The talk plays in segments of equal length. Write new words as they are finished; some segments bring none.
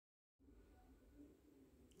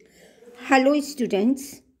Hello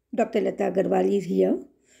students, Dr.Lata Agarwal is here.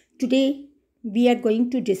 Today we are going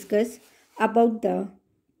to discuss about the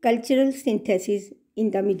cultural synthesis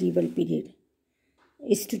in the medieval period.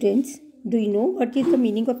 Students, do you know what is the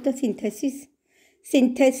meaning of the synthesis?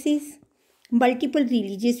 Synthesis, multiple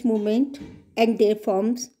religious movement and their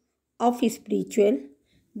forms of spiritual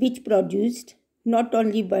which produced not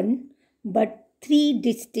only one but three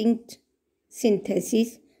distinct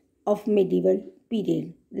syntheses of medieval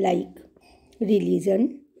period like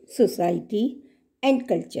religion, society, and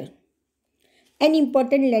culture. An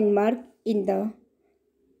important landmark in the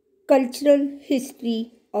cultural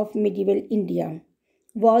history of medieval India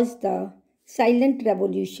was the silent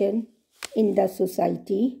revolution in the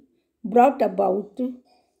society brought about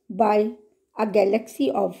by a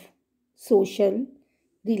galaxy of social,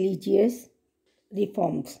 religious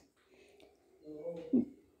reforms.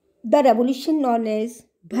 The revolution known as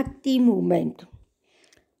Bhakti movement.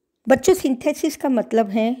 बच्चों, synthesis का मतलब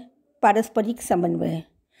है पारस्परिक समन्वय।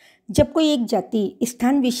 जब कोई एक जाति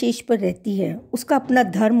स्थान विशेष पर रहती है, उसका अपना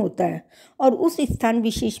धर्म होता है और उस स्थान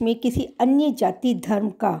विशेष में किसी अन्य जाति धर्म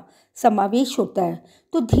का समावेश होता है,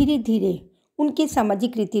 तो धीरे धीरे उनके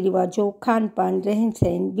सामाजिक रीति रिवाजों, खान पान, रहन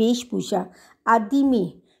सहन, वेशभूषा आदि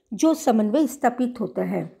में जो समन्वय स्थापित होता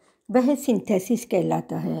है वह सिंथेसिस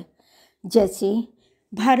कहलाता है। जैसे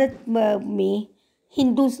भारत में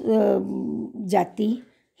हिंदू जाति,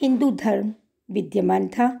 हिंदू धर्म विद्यमान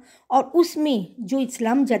था और उसमें जो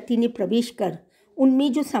इस्लाम जाति ने प्रवेश कर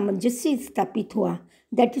उनमें जो सामंजस्य स्थापित हुआ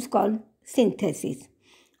दैट इज़ कॉल्ड सिंथेसिस।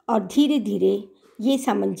 और धीरे धीरे ये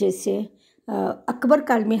सामंजस्य अकबर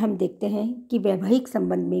काल में हम देखते हैं कि वैवाहिक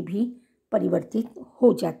संबंध में भी परिवर्तित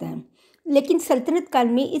हो जाता है। लेकिन सल्तनत काल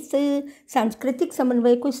में इस सांस्कृतिक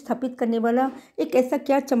समन्वय को स्थापित करने वाला एक ऐसा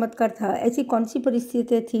क्या चमत्कार था, ऐसी कौन सी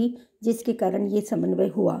परिस्थितियाँ थी जिसके कारण ये समन्वय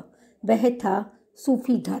हुआ? वह था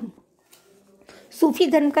सूफी धर्म। सूफी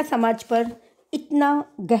धर्म का समाज पर इतना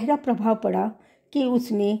गहरा प्रभाव पड़ा कि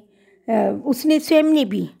उसने स्वयं ने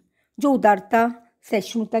भी जो उदारता,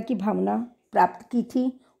 सहिष्णुता की भावना प्राप्त की थी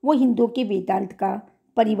वो हिंदुओं के वेदांत का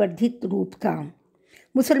परिवर्धित रूप था।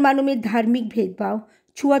 मुसलमानों में धार्मिक भेदभाव,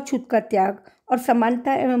 छुआछूत का त्याग और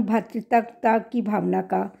समानता एवं भ्रातृता की भावना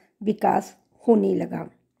का विकास होने लगा।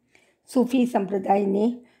 सूफी संप्रदाय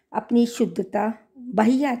ने अपनी शुद्धता,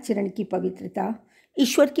 बाह्य आचरण की पवित्रता,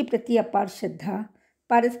 ईश्वर के प्रति अपार श्रद्धा,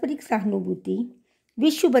 पारस्परिक सहानुभूति,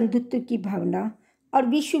 विश्व बंधुत्व की भावना और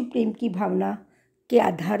विश्व प्रेम की भावना के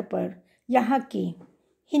आधार पर यहाँ के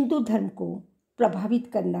हिंदू धर्म को प्रभावित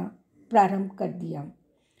करना प्रारंभ कर दिया।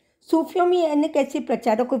 सूफियों में अनेक ऐसे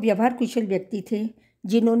प्रचारक और व्यवहार कुशल व्यक्ति थे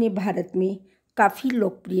जिन्होंने भारत में काफ़ी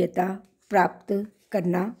लोकप्रियता प्राप्त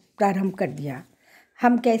करना प्रारंभ कर दिया।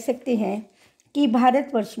 हम कह सकते हैं कि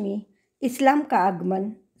भारतवर्ष में इस्लाम का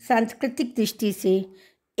आगमन सांस्कृतिक दृष्टि से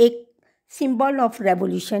एक सिंबल ऑफ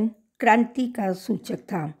रेवोल्यूशन, क्रांति का सूचक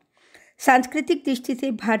था। सांस्कृतिक दृष्टि से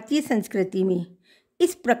भारतीय संस्कृति में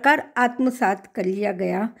इस प्रकार आत्मसात कर लिया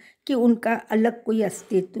गया कि उनका अलग कोई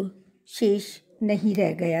अस्तित्व शेष नहीं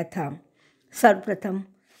रह गया था। सर्वप्रथम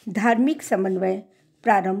धार्मिक समन्वय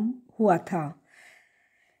प्रारंभ हुआ था।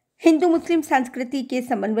 हिंदू मुस्लिम संस्कृति के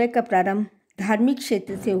समन्वय का प्रारंभ धार्मिक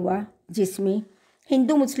क्षेत्र से हुआ, जिसमें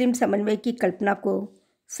हिंदू मुस्लिम समन्वय की कल्पना को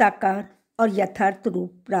साकार और यथार्थ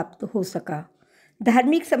रूप प्राप्त हो सका।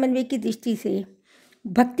 धार्मिक समन्वय की दृष्टि से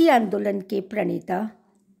भक्ति आंदोलन के प्रणेता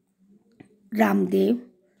रामदेव,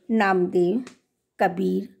 नामदेव,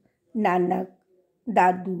 कबीर, नानक,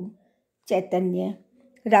 दादू, चैतन्य,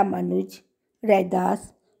 रामानुज,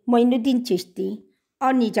 रैदास, मोइनुद्दीन चिश्ती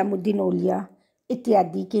और निजामुद्दीन औलिया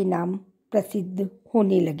इत्यादि के नाम प्रसिद्ध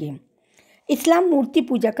होने लगे। इस्लाम मूर्ति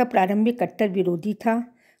पूजा का प्रारंभिक कट्टर विरोधी था।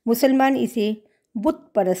 मुसलमान इसे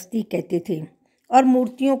बुत परस्ती कहते थे और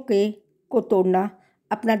मूर्तियों को तोड़ना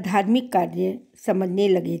अपना धार्मिक कार्य समझने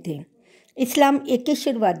लगे थे। इस्लाम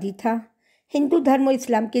एकेश्वरवादी था। हिंदू धर्म और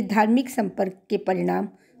इस्लाम के धार्मिक संपर्क के परिणाम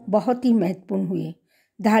बहुत ही महत्वपूर्ण हुए।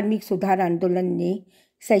 धार्मिक सुधार आंदोलन ने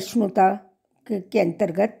सहिष्णुता के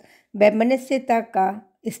अंतर्गत वैमनस्यता का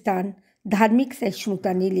स्थान धार्मिक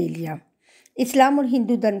सहिष्णुता ने ले लिया। इस्लाम और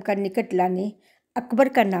हिंदू धर्म का निकट लाने अकबर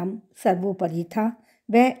का नाम सर्वोपरि था।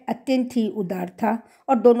 वह अत्यंत ही उदार था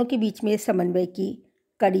और दोनों के बीच में समन्वय की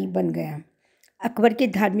कड़ी बन गया। अकबर के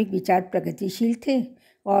धार्मिक विचार प्रगतिशील थे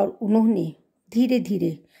और उन्होंने धीरे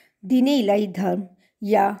धीरे दीन-ए इलाही धर्म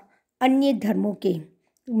या अन्य धर्मों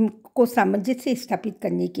को सामंजस्य स्थापित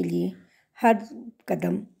करने के लिए हर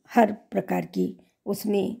कदम, हर प्रकार की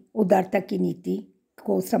उसने उदारता की नीति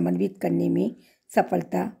को समन्वित करने में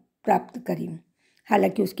सफलता प्राप्त करी।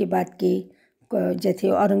 हालांकि उसके बाद के जैसे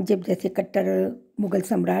औरंगजेब जैसे कट्टर मुगल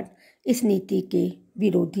सम्राट इस नीति के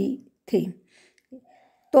विरोधी थे।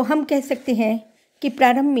 तो हम कह सकते हैं कि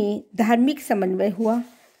प्रारंभ में धार्मिक समन्वय हुआ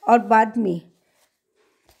और बाद में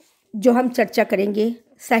जो हम चर्चा करेंगे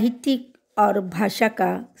साहित्यिक और भाषा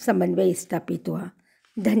का समन्वय स्थापित हुआ।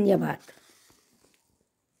 धन्यवाद।